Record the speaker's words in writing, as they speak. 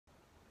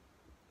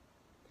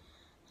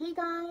Hey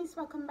guys,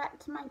 welcome back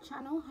to my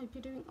channel. Hope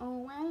you're doing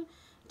all well.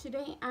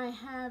 Today I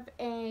have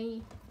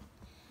a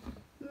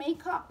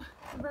Makeup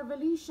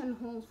Revolution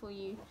haul for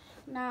you.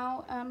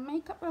 Now,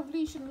 Makeup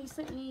Revolution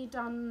recently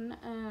done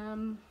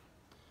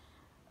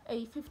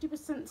a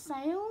 50%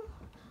 sale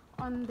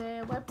on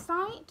their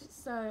website,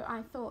 so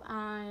I thought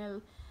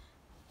I'll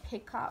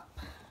pick up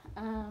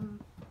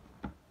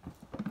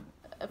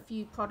a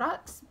few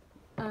products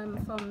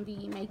from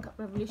the Makeup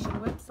Revolution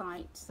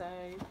website. So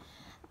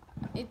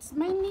it's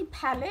mainly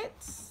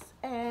palettes,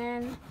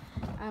 and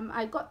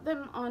I got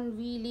them on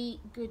really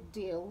good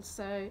deals.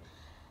 So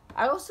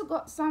I also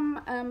got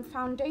some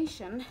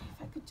foundation.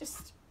 If I could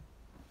just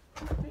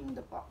bring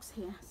the box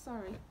here,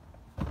 sorry.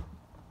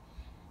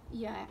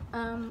 Yeah,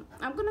 I'm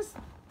gonna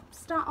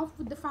start off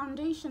with the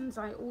foundations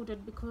I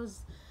ordered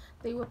because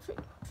they were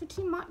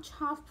pretty much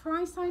half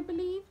price, I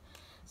believe.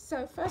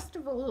 So first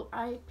of all,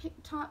 I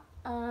picked up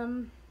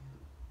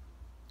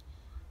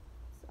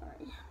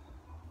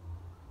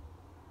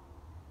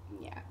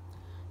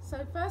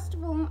so first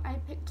of all, I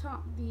picked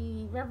up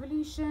the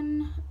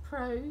Revolution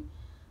Pro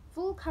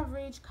Full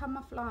Coverage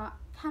Camouflage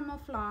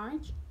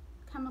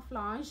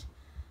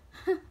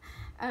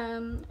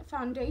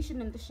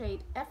foundation in the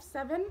shade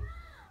F7.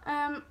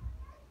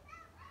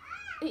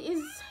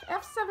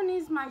 F7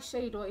 is my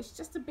shade, or it's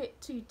just a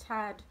bit too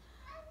tad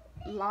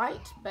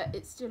light, but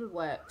it still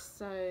works.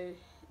 So,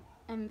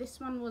 and this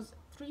one was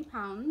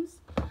 £3.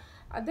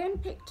 I then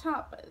picked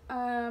up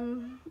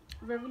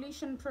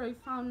Revolution Pro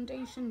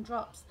Foundation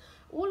Drops.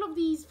 All of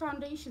these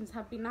foundations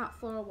have been out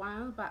for a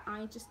while, but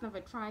I just never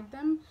tried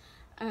them.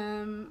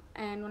 And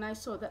when I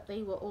saw that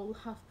they were all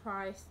half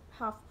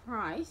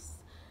price,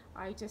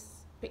 I just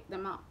picked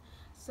them up.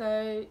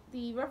 So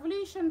the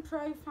Revolution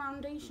Pro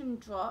Foundation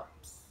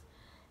Drops,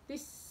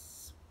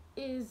 this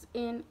is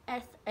in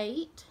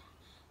F8,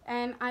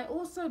 and I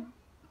also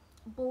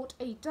bought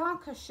a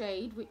darker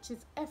shade, which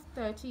is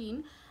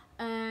F13,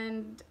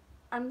 and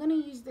I'm going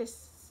to use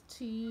this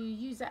to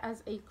use it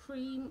as a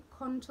cream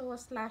contour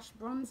 /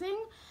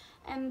 bronzing,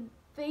 and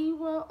they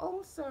were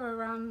also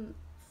around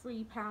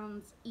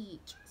 £3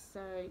 each.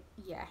 So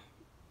yeah,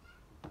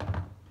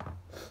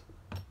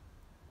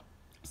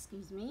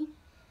 excuse me.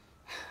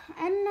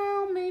 And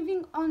now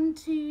moving on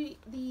to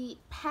the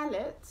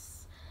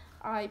palettes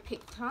I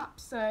picked up.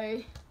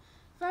 So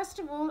first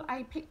of all,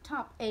 I picked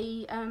up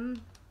a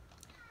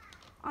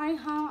I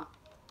Heart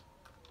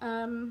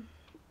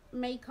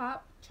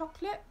Makeup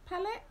chocolate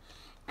palette,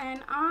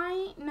 and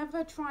I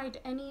never tried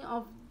any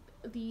of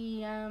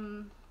the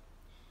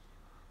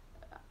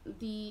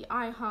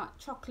I Heart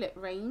chocolate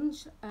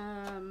range.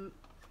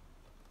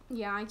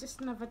 Yeah, I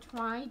just never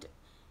tried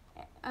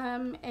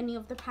any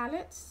of the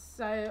palettes,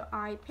 so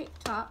I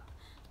picked up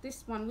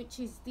this one, which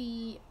is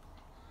the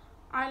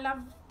I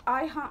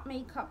Heart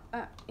Makeup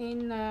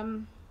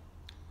in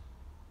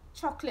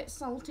chocolate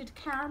salted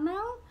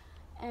caramel,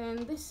 and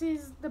this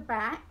is the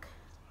back.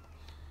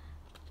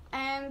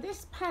 And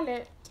this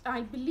palette,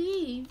 I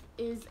believe,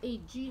 is a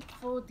dupe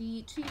for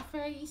the Too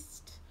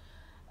Faced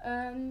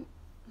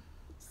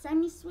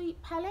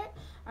Semi-Sweet palette.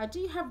 I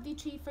do have the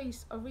Too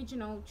Faced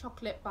Original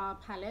Chocolate Bar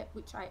palette,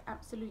 which I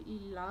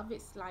absolutely love.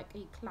 It's like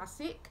a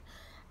classic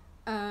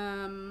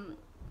eyeshadow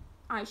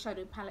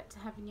palette to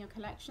have in your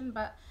collection,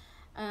 but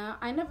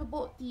I never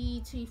bought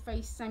the Too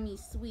Faced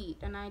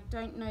Semi-Sweet, and I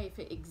don't know if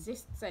it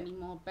exists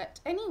anymore.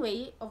 But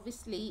anyway,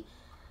 obviously,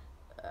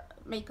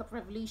 Makeup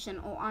Revolution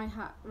or I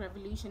Heart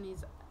Revolution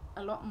is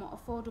a lot more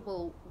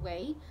affordable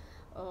way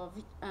of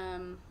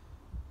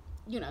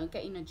you know,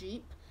 getting a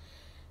dupe.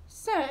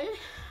 So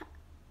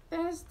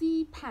there's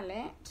the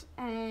palette,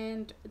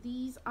 and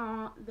these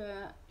are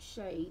the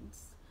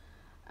shades.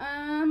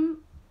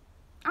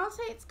 I'll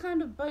say it's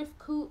kind of both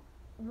cool,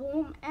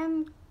 warm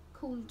and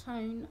cool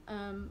tone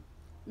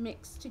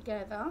mixed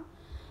together,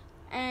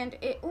 and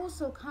it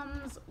also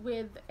comes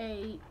with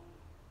a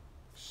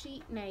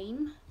sheet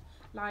name,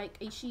 like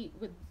a sheet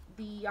with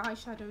the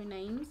eyeshadow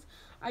names.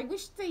 I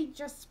wish they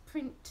just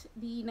print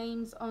the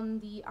names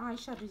on the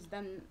eyeshadows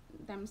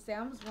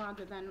themselves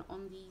rather than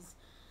on these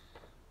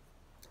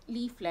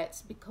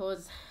leaflets,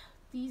 because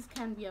these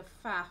can be a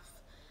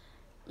faff,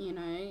 you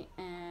know.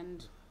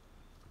 And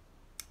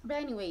but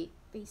anyway,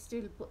 they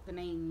still put the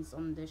names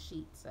on the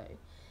sheet. So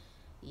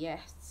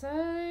yeah,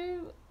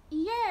 so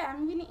yeah,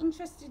 I'm really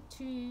interested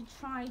to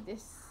try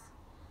this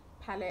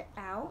palette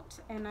out,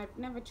 and I've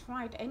never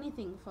tried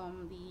anything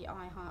from the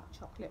I Heart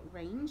chocolate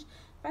range.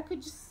 If I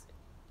could just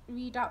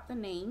read out the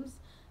names.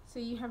 So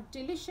you have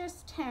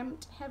Delicious,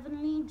 Tempt,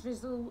 Heavenly,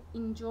 Drizzle,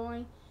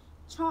 Enjoy,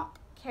 Choc,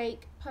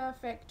 Cake,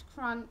 Perfect,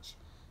 Crunch,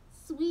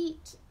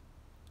 Sweet,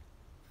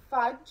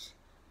 Fudge,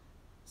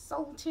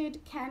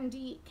 Salted,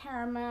 Candy,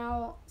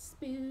 Caramel,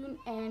 Spoon,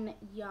 and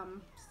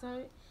Yum.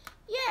 So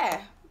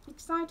yeah,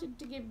 excited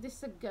to give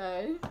this a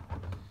go.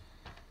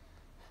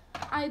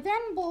 I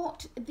then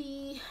bought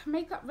the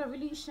Makeup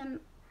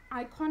Revolution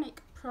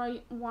Iconic Pro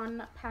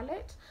 1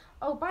 palette.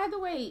 Oh, by the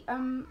way,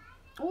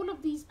 all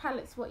of these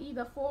palettes were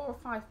either £4 or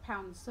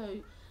 £5.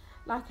 So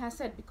like I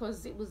said,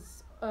 because it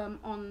was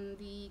on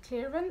the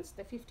clearance,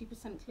 the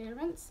 50%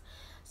 clearance.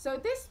 So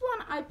this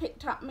one I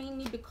picked up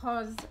mainly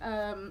because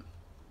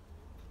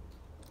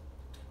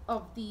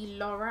of the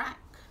Lorac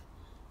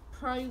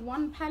Pro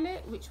 1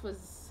 palette, which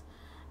was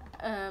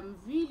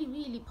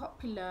really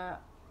popular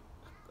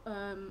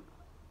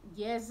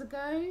years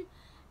ago,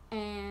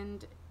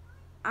 and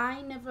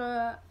I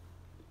never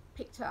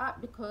picked it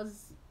up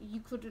because you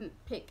couldn't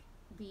pick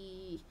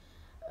the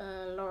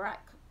Lorac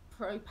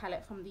Pro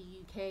palette from the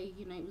UK.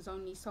 You know, it was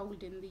only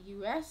sold in the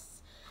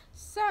US.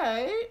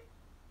 So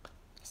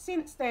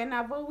since then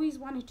I've always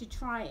wanted to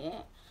try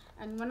it,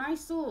 and when I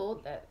saw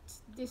that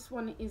this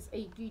one is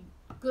a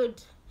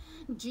good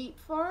dupe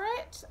for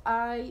it,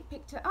 I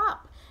picked it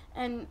up.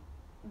 And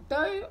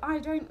though I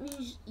don't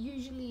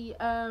usually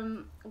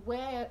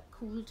wear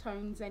cool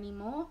tones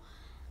anymore,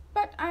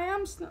 but I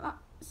am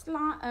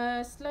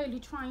slowly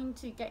trying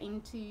to get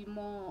into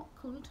more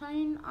cool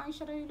tone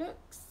eyeshadow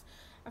looks.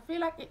 I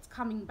feel like it's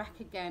coming back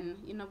again.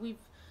 You know,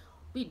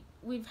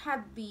 we've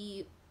had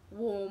the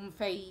warm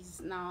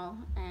phase now,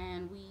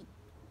 and we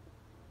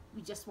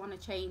just want to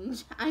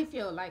change. I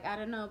feel like, I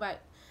don't know about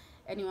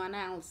anyone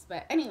else,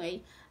 but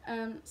anyway,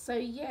 so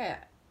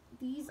yeah,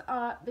 these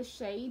are the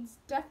shades.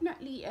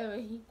 Definitely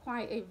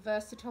quite a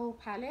versatile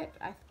palette.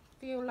 I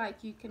feel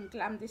like you can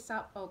glam this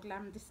up or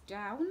glam this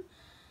down.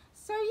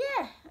 So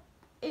yeah,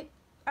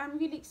 I'm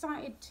really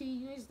excited to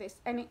use this,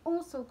 and it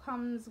also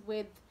comes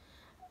with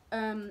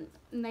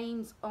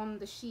names on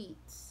the sheet.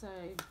 So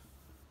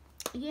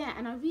yeah,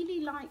 and I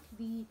really like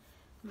the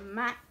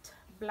matte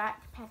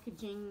black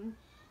packaging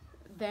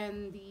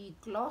than the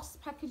gloss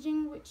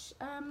packaging, which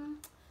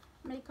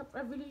Makeup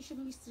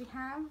Revolution used to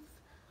have.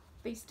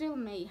 They still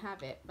may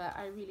have it, but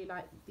I really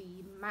like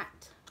the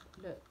matte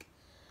look.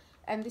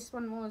 And this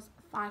one was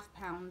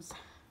 £5.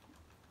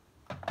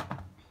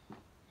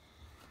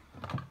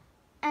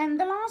 And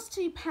the last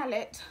two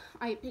palette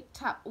I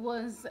picked up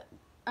was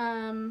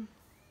an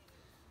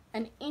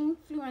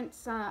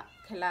influencer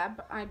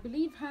collab. I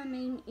believe her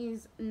name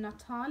is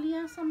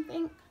Natalia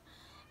something,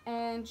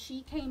 and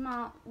she came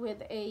out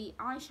with a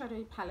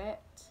eyeshadow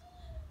palette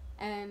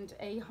and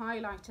a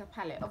highlighter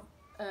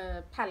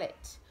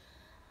palette.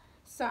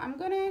 So I'm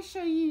going to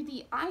show you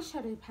the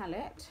eyeshadow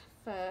palette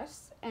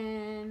first,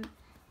 and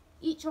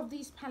each of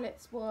these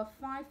palettes were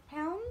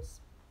 £5.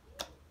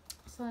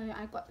 So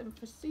I got them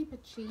for super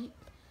cheap.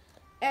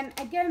 And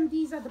again,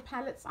 these are the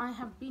palettes I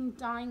have been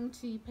dying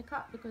to pick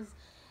up because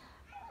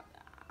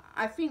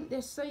I think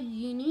they're so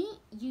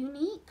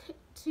unique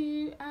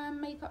to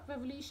Makeup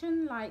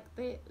Revolution, like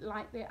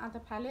their other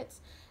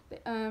palettes.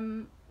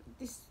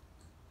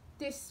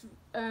 This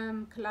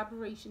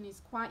collaboration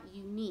is quite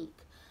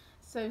unique.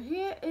 So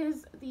here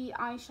is the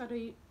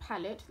eyeshadow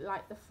palette,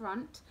 like the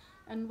front,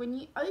 and when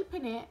you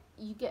open it,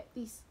 you get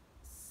these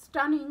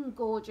stunning,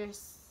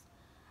 gorgeous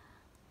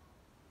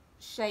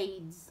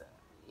shades.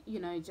 You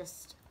know,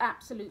 just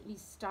absolutely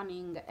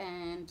stunning,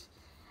 and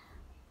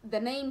the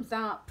names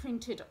are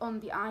printed on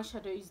the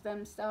eyeshadows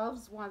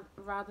themselves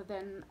rather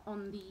than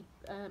on the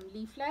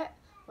leaflet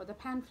or the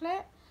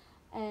pamphlet.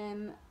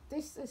 And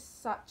this is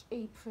such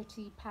a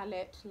pretty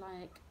palette,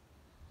 like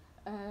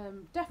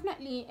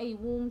definitely a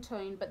warm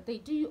tone, but they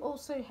do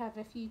also have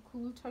a few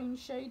cool tone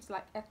shades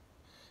like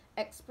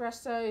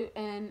Espresso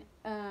and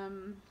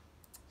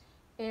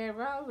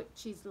Era,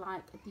 which is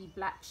like the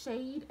black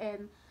shade,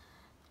 and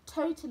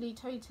totally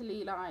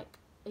like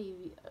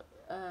a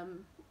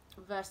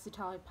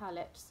versatile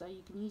palette. So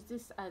you can use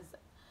this as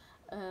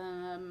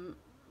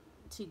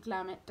to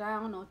glam it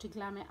down or to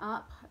glam it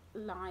up.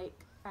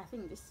 Like, I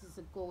think this is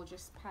a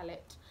gorgeous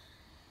palette.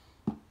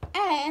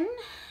 And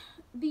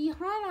the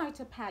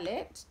highlighter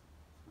palette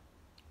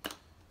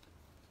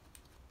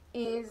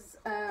is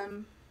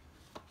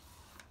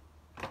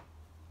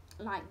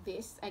like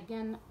this.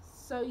 Again,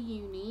 so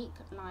unique.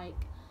 Like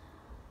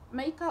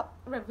Makeup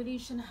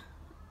Revolution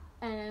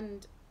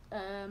and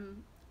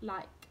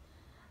like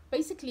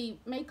basically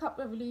Makeup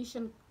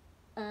Revolution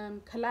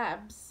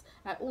collabs,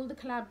 all the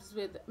collabs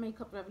with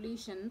Makeup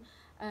Revolution,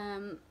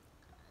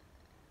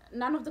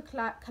 none of the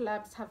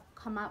collabs have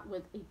come out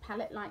with a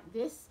palette like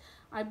this.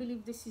 I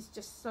believe this is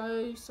just so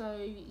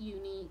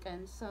unique,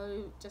 and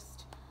so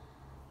just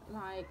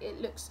like,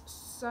 it looks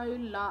so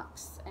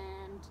luxe.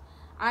 And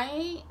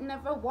I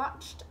never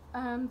watched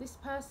this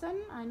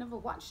person, I never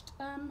watched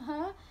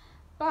her,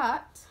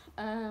 but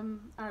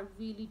I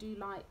really do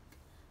like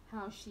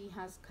how she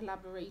has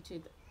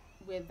collaborated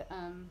with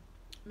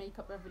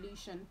Makeup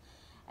Revolution.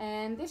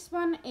 And this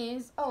one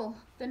is, oh,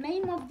 the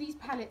name of these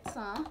palettes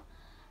are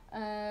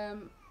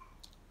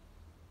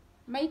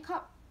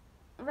Makeup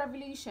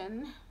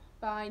Revolution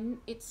by,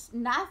 it's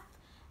Nath,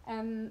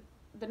 and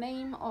the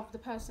name of the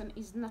person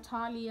is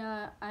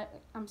Natalia.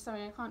 I'm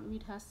sorry, I can't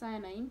read her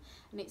surname,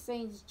 and it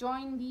says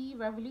join the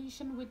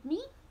revolution with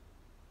me.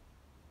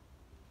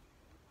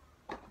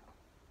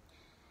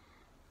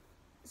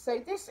 So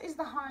this is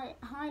the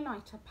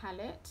highlighter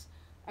palette,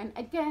 and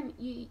again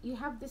you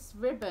have this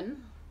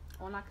ribbon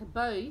or like a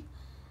bow,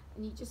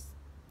 and you just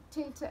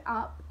tilt it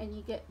up and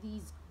you get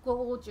these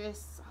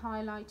gorgeous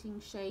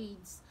highlighting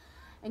shades.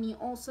 and you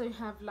also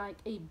have like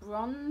a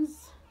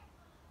bronze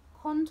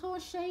contour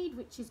shade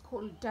which is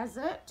called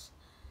Desert,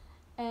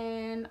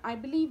 and I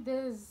believe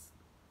there's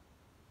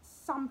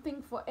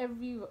something for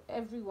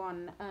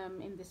everyone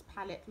in this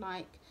palette.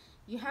 Like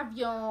you have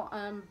your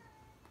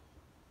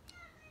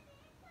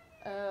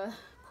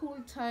cool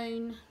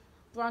tone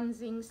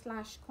bronzing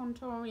slash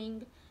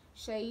contouring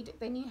shade,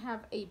 then you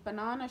have a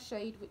banana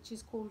shade which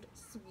is called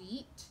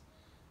Sweet.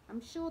 I'm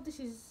sure this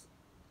is,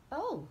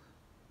 oh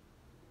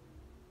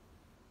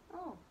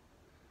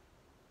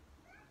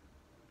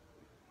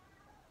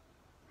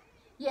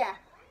yeah,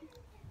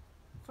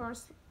 for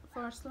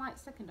a slight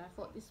second I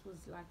thought this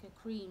was like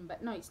a cream,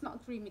 but no, it's not a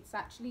cream, it's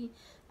actually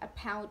a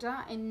powder,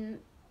 and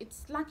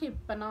it's like a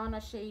banana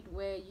shade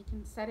where you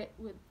can set it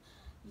with,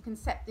 you can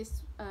set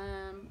this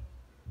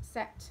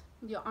set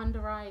your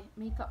under eye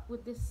makeup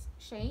with this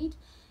shade.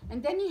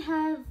 And then you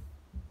have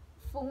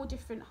 4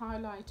 different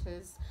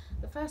highlighters.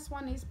 The first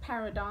one is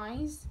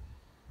Paradise,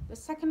 the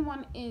second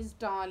one is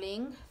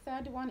Darling,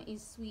 third one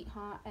is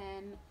Sweetheart,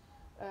 and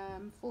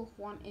fourth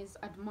one is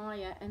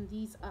Admire. And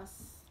these are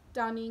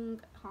stunning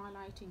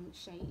highlighting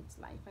shades.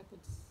 Like if I could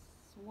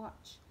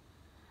swatch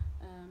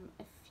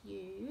a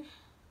few,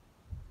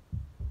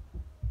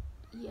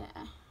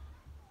 yeah.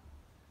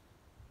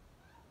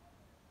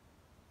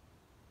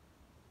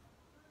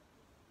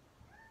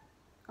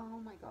 Oh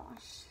my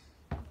gosh,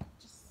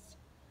 just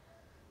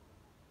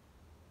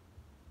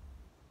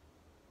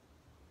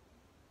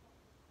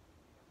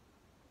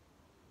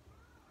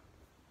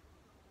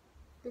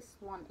this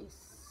one is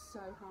so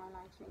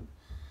highlighting.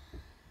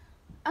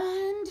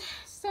 And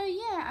so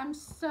yeah, I'm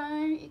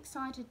so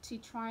excited to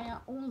try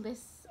out all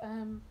this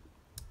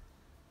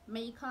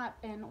makeup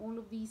and all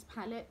of these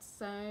palettes.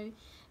 So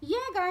yeah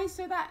guys,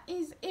 so that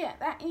is it.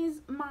 That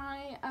is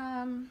my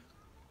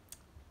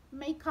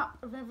Makeup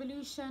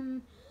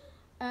Revolution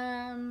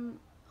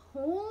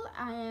haul,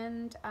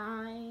 and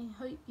I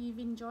hope you've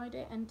enjoyed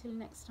it. Until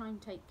next time,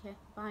 take care,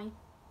 bye.